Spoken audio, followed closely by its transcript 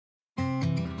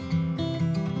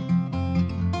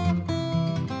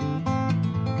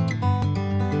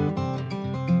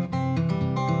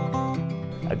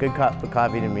good cup of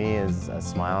coffee to me is a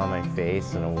smile on my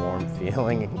face and a warm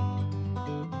feeling.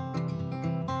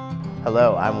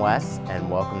 Hello, I'm Wes, and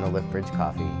welcome to Liftbridge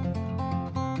Coffee.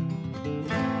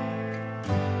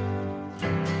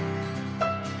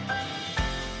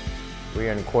 We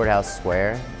are in Courthouse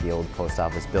Square, the old post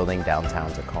office building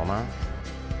downtown Tacoma.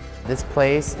 This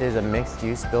place is a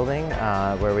mixed-use building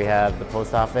where we have the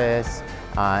post office,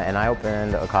 and I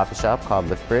opened a coffee shop called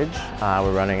Liftbridge.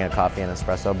 We're running a coffee and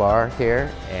espresso bar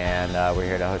here, and we're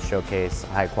here to showcase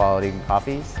high-quality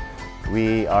coffees.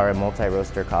 We are a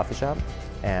multi-roaster coffee shop,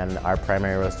 and our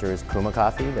primary roaster is Kuma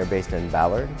Coffee. They're based in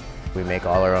Ballard. We make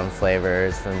all our own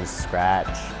flavors from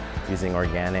scratch using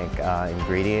organic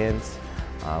ingredients.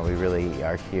 We really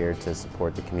are here to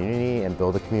support the community and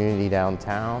build a community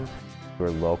downtown. We're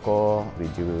local, we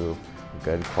do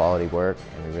good quality work,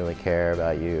 and we really care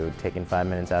about you taking 5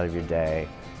 minutes out of your day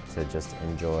to just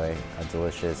enjoy a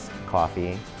delicious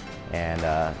coffee and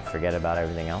forget about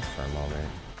everything else for a moment.